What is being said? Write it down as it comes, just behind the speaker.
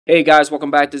Hey guys,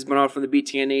 welcome back. This is Bernard from the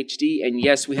BTN HD, and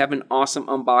yes, we have an awesome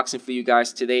unboxing for you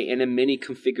guys today and a mini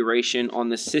configuration on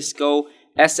the Cisco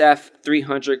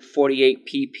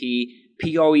SF300-48PP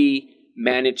PoE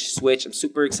managed switch. I'm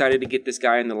super excited to get this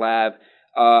guy in the lab.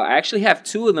 I actually have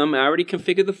two of them. I already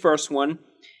configured the first one,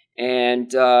 and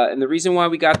the reason why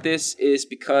we got this is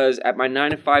because at my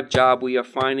 9-to-5 job, we are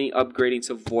finally upgrading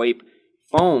to VoIP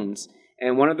phones.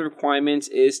 And one of the requirements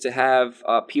is to have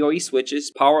PoE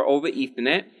switches, power over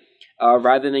Ethernet.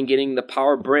 Rather than getting the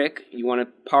power brick, you want to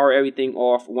power everything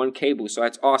off one cable. So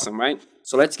that's awesome, right?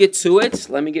 So let's get to it.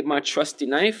 Let me get my trusty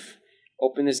knife,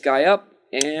 open this guy up,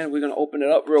 and we're going to open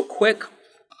it up real quick.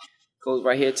 Goes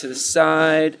right here to the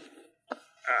side.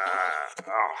 Here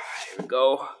we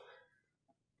go.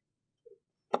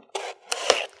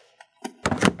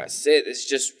 That's it. It's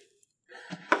just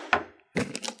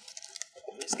open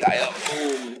this guy up.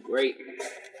 Boom. Great.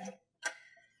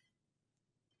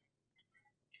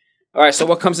 Alright, so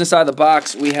what comes inside the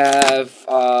box? We have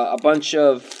a bunch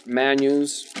of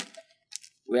manuals.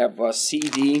 We have a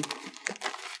CD.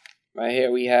 Right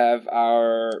here we have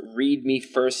our Read Me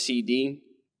First CD.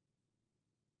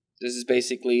 This is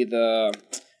basically the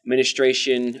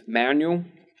administration manual.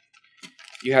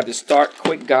 You have the Start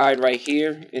Quick Guide right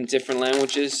here in different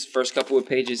languages. First couple of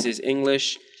pages is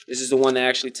English. This is the one that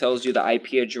actually tells you the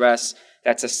IP address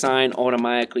that's assigned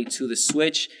automatically to the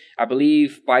switch. I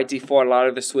believe by default, a lot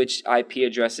of the switch IP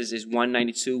addresses is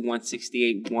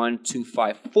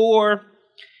 192.168.1.254.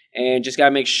 And just got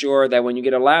to make sure that when you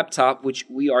get a laptop, which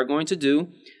we are going to do,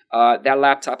 that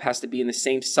laptop has to be in the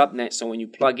same subnet. So when you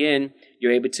plug in,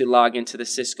 you're able to log into the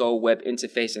Cisco web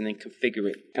interface and then configure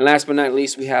it. And last but not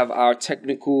least, we have our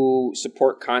technical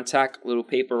support contact little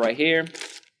paper right here.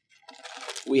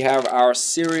 We have our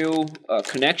serial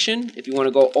connection if you want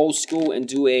to go old school and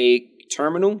do a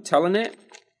terminal, telnet.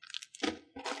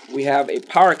 We have a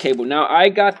power cable. Now, I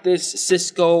got this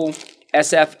Cisco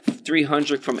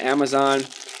SF300 from Amazon,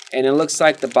 and it looks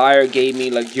like the buyer gave me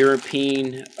like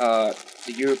European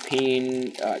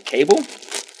cable.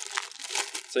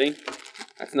 See?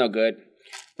 That's no good.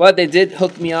 But they did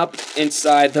hook me up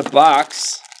inside the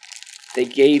box. They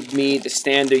gave me the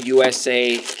standard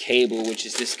USA cable, which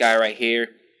is this guy right here.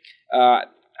 I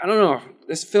don't know.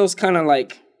 This feels kind of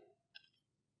like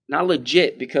not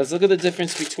legit because look at the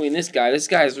difference between this guy. This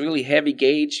guy is really heavy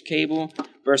gauge cable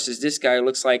versus this guy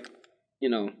looks like, you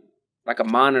know, like a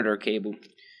monitor cable.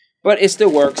 But it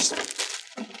still works.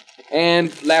 And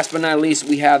last but not least,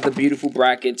 we have the beautiful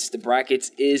brackets. The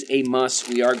brackets is a must.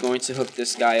 We are going to hook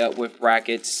this guy up with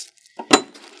brackets.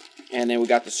 And then we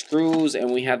got the screws,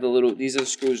 and we have the little, these are the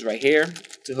screws right here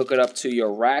to hook it up to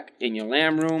your rack in your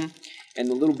LAN room. And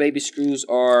the little baby screws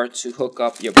are to hook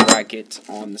up your bracket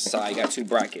on the side. You got two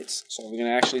brackets. So we're going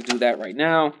to actually do that right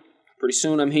now. Pretty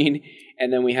soon, I mean.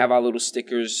 And then we have our little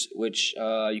stickers, which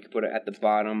you can put it at the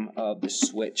bottom of the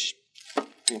switch.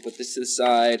 We'll put this to the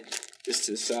side, this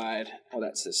to the side, all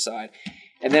that to the side.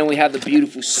 And then we have the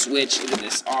beautiful switch. Look at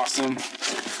this, awesome.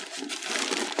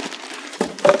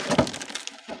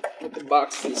 Put the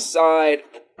box to the side.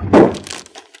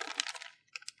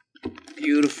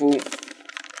 Beautiful.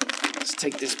 Let's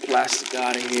take this plastic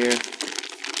out of here.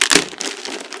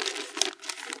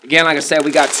 Again, like I said,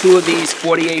 we got two of these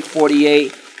 48-48. I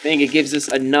think it gives us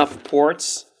enough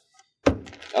ports.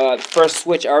 The first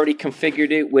switch, I already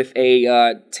configured it with a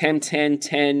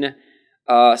 10.10.10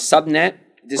 subnet.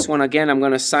 This one, again, I'm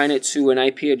going to assign it to an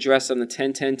IP address on the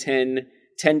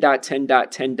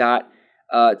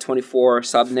 10.10.10.10.24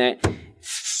 subnet.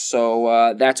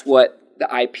 So that's what the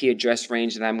IP address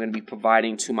range that I'm going to be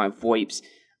providing to my VoIPs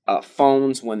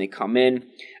phones when they come in.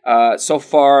 So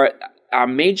far, our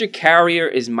major carrier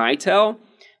is Mitel.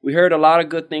 We heard a lot of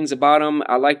good things about them.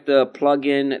 I like the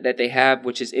plugin that they have,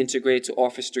 which is integrated to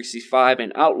Office 365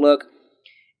 and Outlook.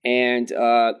 And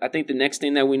I think the next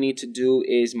thing that we need to do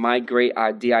is migrate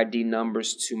our DID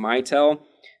numbers to Mitel.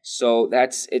 So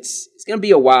it's going to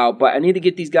be a while, but I need to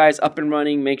get these guys up and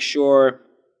running. Make sure,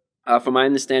 from my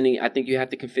understanding, I think you have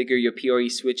to configure your PoE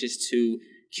switches to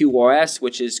QoS,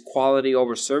 which is quality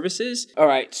over services. All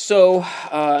right, so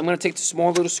I'm going to take the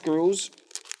small little screws.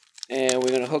 And we're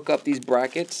going to hook up these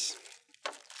brackets.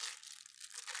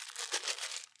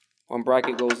 One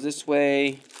bracket goes this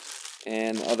way,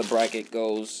 and the other bracket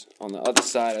goes on the other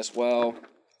side as well.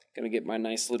 Going to get my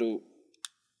nice little,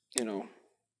 you know,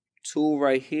 tool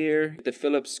right here. The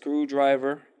Phillips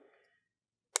screwdriver.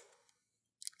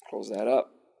 Close that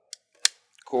up.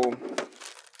 Cool.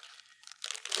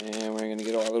 And we're going to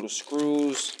get our little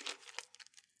screws.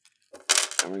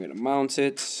 And we're going to mount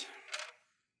it.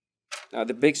 Now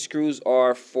the big screws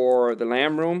are for the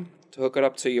LAN room to hook it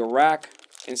up to your rack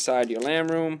inside your LAN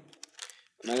room.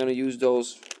 I'm not going to use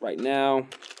those right now.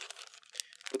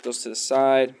 Put those to the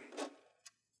side.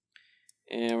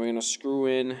 And we're going to screw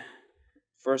in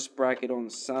first bracket on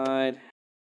the side.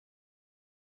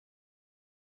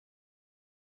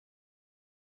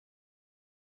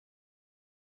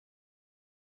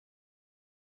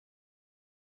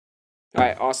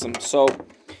 Alright, awesome. So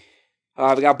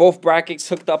we got both brackets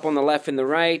hooked up on the left and the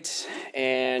right.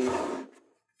 And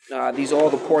these are all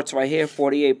the ports right here,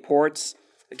 48 ports.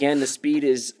 Again, the speed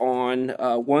is on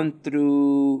 1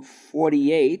 through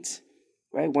 48.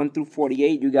 Right, 1 through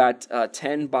 48, you got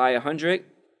 10 by 100,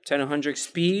 100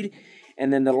 speed.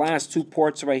 And then the last two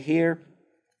ports right here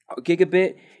are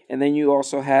gigabit. And then you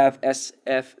also have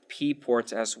SFP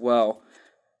ports as well.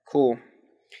 Cool.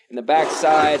 In the back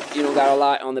side, you don't got a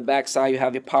lot. On the back side, you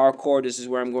have your power cord. This is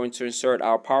where I'm going to insert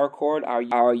our power cord,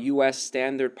 our US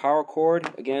standard power cord.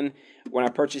 Again, when I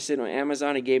purchased it on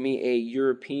Amazon, it gave me a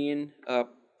European,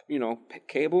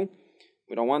 cable.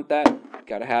 We don't want that.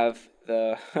 Got to have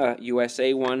the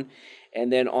USA one.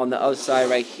 And then on the other side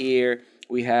right here,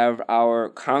 we have our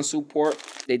console port.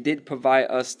 They did provide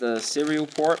us the serial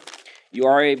port. You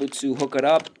are able to hook it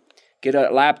up, get a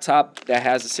laptop that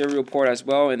has a serial port as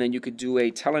well, and then you could do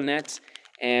a telenet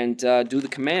and do the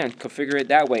command, configure it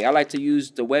that way. I like to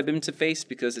use the web interface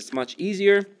because it's much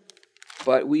easier,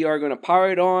 but we are going to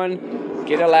power it on,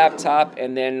 get a laptop,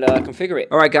 and then configure it.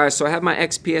 All right, guys, so I have my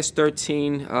XPS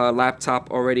 13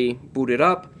 laptop already booted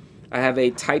up. I have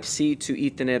a Type-C to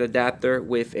Ethernet adapter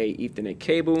with a Ethernet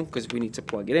cable because we need to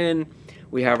plug it in.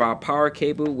 We have our power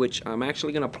cable, which I'm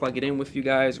actually going to plug it in with you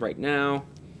guys right now.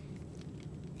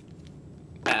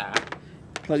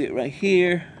 Plug it right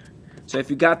here. So if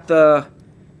you got the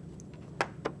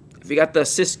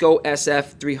Cisco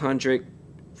SF300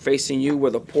 facing you were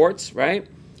the ports, right?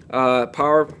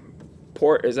 Power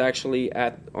port is actually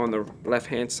on the left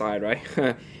hand side, right?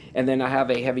 And then I have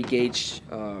a heavy gauge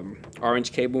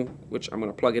orange cable, which I'm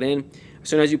going to plug it in. As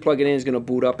soon as you plug it in, it's going to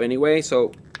boot up anyway.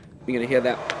 So you're going to hear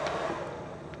that.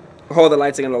 All the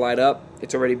lights are going to light up.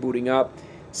 It's already booting up.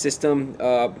 System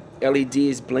LED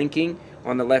is blinking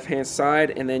on the left hand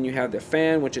side. And then you have the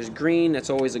fan, which is green. That's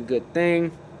always a good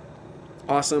thing.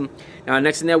 Awesome. Now,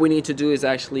 next thing that we need to do is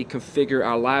actually configure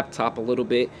our laptop a little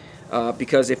bit.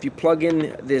 Because if you plug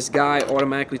in this guy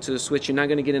automatically to the switch, you're not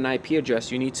going to get an IP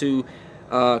address. You need to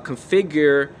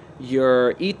configure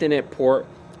your Ethernet port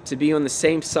to be on the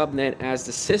same subnet as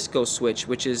the Cisco switch,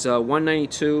 which is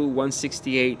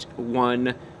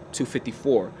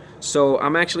 192.168.1.254. So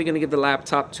I'm actually going to give the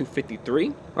laptop 253.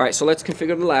 All right, so let's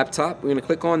configure the laptop. We're going to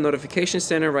click on Notification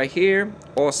Center right here,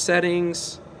 all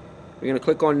settings. We're going to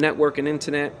click on Network and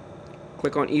Internet,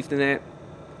 click on Ethernet.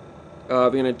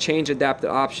 We're going to change adapter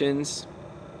options.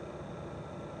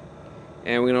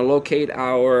 And we're going to locate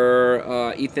our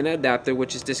Ethernet adapter,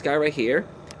 which is this guy right here.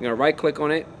 We're going to right click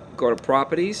on it, go to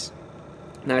Properties.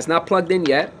 Now it's not plugged in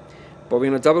yet, but we're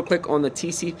going to double click on the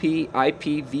TCP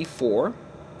IP v4.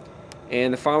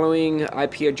 And the following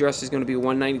IP address is going to be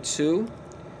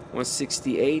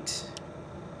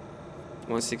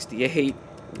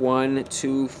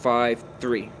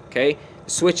 192.168.1.253. Okay,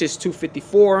 the switch is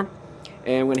 254.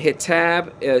 And we're going to hit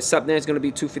tab. Subnet is going to be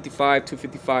 255,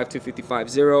 255,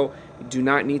 255.0. You do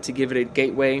not need to give it a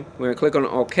gateway. We're going to click on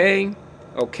OK.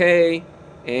 OK.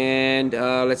 And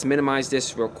let's minimize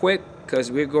this real quick because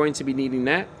we're going to be needing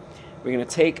that. We're going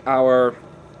to take our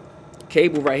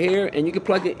cable right here, and you can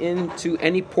plug it into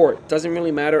any port. Doesn't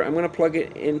really matter. I'm going to plug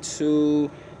it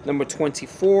into number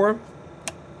 24.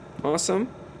 Awesome.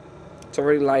 It's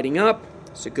already lighting up.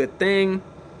 It's a good thing.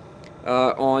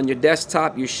 On your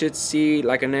desktop, you should see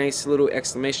like a nice little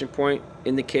exclamation point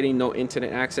indicating no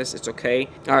internet access. It's okay.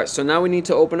 All right, so now we need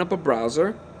to open up a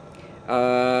browser.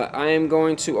 I am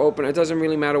going to open, it doesn't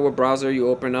really matter what browser you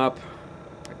open up.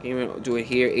 I can even do it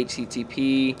here,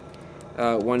 HTTP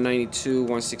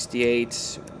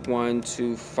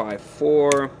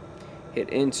 192.168.1.254. Hit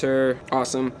enter.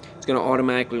 Awesome. It's going to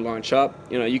automatically launch up.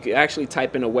 You know, you could actually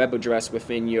type in a web address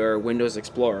within your Windows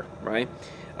Explorer, right?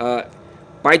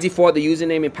 By default, the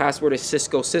username and password is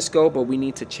Cisco, but we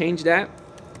need to change that.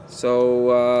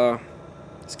 So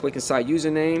let's click inside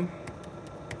username,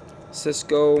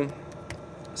 Cisco,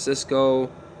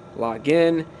 log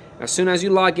in. As soon as you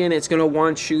log in, it's going to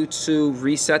want you to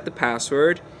reset the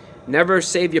password. Never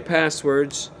save your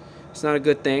passwords. It's not a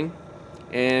good thing.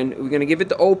 And we're going to give it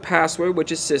the old password,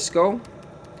 which is Cisco,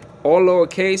 all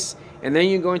lowercase. And then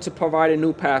you're going to provide a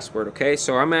new password, okay?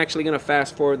 So I'm actually going to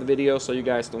fast forward the video so you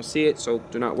guys don't see it, so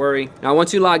do not worry. Now,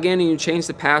 once you log in and you change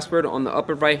the password, on the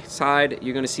upper right side,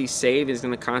 you're going to see save. It's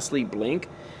going to constantly blink.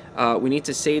 we need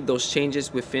to save those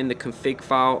changes within the config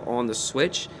file on the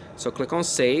switch. So click on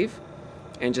save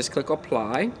and just click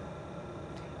apply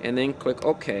and then click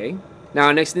OK.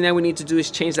 Now next thing that we need to do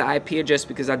is change the IP address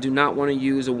because I do not want to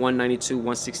use a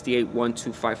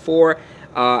 192.168.1.254.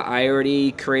 I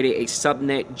already created a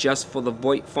subnet just for the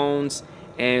VoIP phones,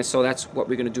 and so that's what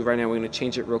we're going to do right now. We're going to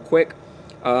change it real quick.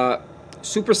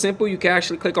 Super simple. You can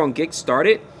actually click on get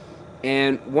started,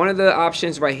 and one of the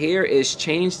options right here is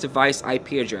change device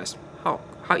IP address. How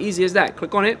easy is that?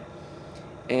 Click on it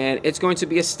and it's going to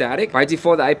be a static. By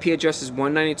default the IP address is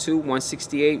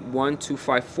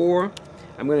 192.168.1.254.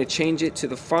 I'm going to change it to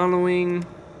the following.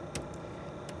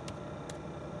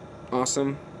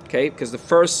 Awesome. Okay, because the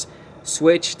first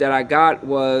switch that I got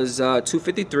was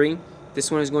 253.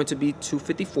 This one is going to be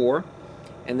 254,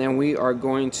 and then we are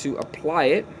going to apply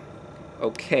it.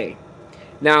 Okay,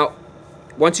 now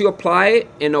once you apply it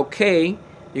and okay,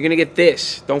 you're gonna get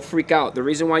this. Don't freak out. The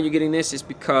reason why you're getting this is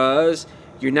because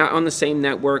you're not on the same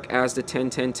network as the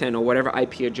 10.10.10 or whatever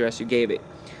IP address you gave it.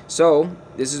 So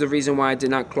this is the reason why I did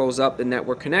not close up the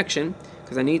network connection,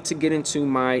 because I need to get into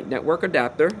my network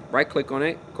adapter, right click on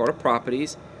it, go to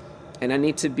properties, and I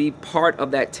need to be part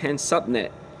of that 10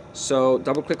 subnet. So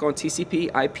double click on TCP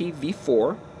IP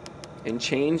v4 and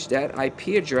change that IP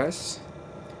address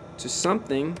to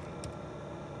something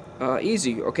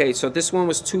easy. Okay, so this one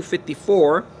was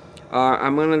 254.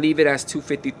 I'm gonna leave it as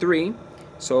 253.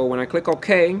 So when I click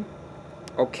OK,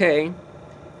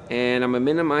 and I'm gonna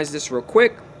minimize this real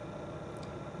quick,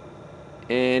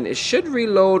 and it should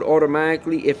reload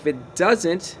automatically. If it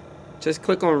doesn't, just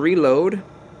click on reload.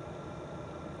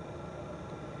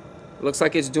 Looks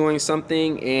like it's doing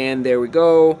something, and there we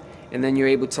go. And then you're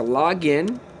able to log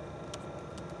in.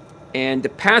 And the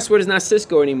password is not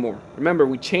Cisco anymore. Remember,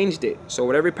 we changed it. So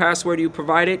whatever password you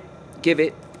provided, give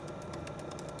it.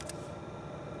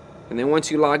 And then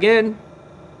once you log in,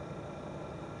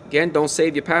 again, don't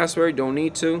save your password, don't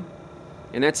need to.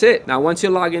 And that's it. Now once you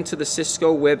log into the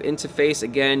Cisco web interface,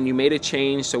 again, you made a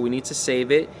change, so we need to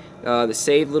save it. The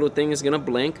save little thing is gonna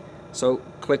blink. So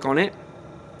click on it.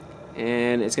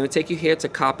 And it's gonna take you here to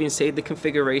copy and save the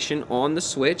configuration on the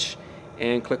switch.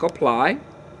 And click apply.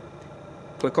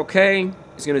 Click OK.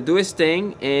 It's going to do its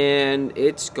thing, and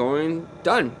it's going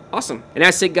done. Awesome. And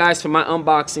that's it, guys, for my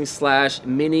unboxing /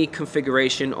 mini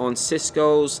configuration on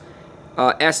Cisco's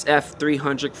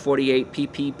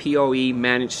SF300-48PP PoE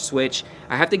managed switch.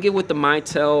 I have to get with the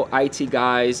Mitel IT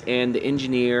guys and the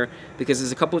engineer because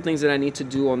there's a couple of things that I need to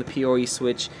do on the PoE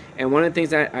switch. And one of the things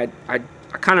that I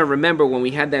kind of remember when we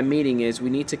had that meeting is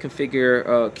we need to configure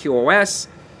QoS.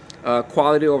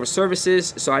 Quality over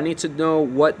services, so I need to know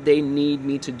what they need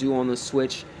me to do on the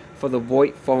switch for the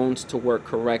VoIP phones to work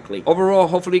correctly. Overall,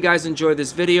 hopefully you guys enjoyed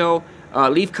this video.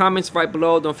 Leave comments right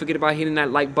below. Don't forget about hitting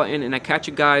that like button, and I catch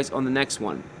you guys on the next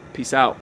one. Peace out.